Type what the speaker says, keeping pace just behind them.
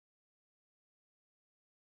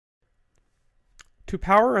To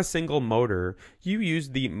power a single motor, you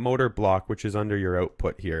use the motor block which is under your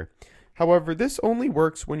output here. However, this only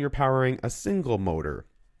works when you're powering a single motor.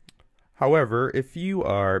 However, if you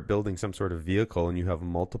are building some sort of vehicle and you have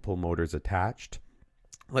multiple motors attached,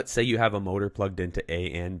 let's say you have a motor plugged into A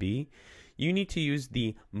and B, you need to use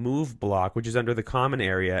the move block, which is under the common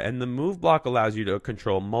area, and the move block allows you to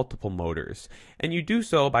control multiple motors. And you do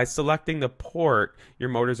so by selecting the port your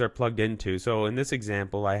motors are plugged into. So in this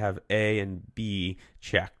example, I have A and B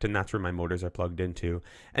checked, and that's where my motors are plugged into.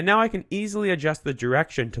 And now I can easily adjust the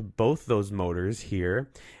direction to both those motors here,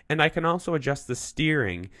 and I can also adjust the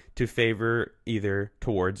steering to favor either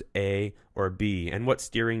towards A or B. And what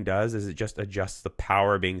steering does is it just adjusts the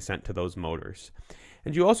power being sent to those motors.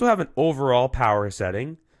 And you also have an overall power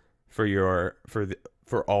setting for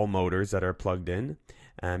all motors that are plugged in.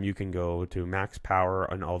 You can go to max power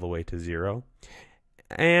and all the way to 0.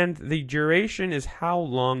 And the duration is how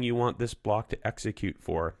long you want this block to execute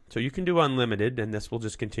for. So you can do unlimited, and this will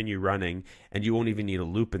just continue running, and you won't even need a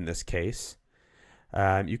loop in this case.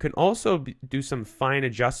 You can also do some fine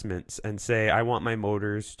adjustments and say, I want my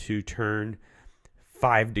motors to turn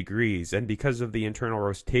 5 degrees, and because of the internal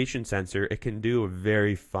rotation sensor, it can do a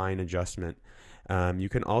very fine adjustment. You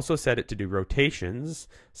can also set it to do rotations,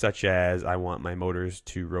 such as I want my motors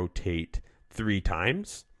to rotate 3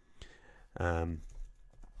 times.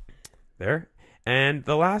 There. And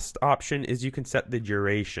the last option is you can set the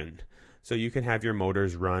duration. So you can have your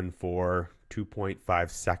motors run for 2.5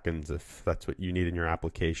 seconds if that's what you need in your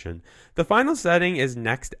application. The final setting is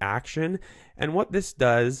next action, and what this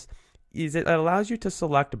does is it allows you to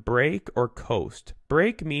select brake or coast.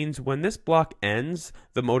 Brake means when this block ends,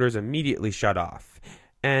 the motors immediately shut off.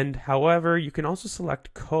 And however, you can also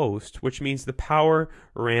select coast, which means the power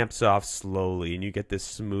ramps off slowly and you get this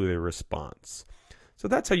smoother response. So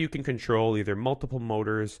that's how you can control either multiple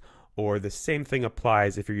motors, or the same thing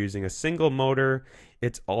applies if you're using a single motor.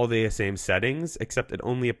 It's all the same settings, except it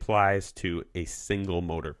only applies to a single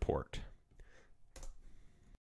motor port.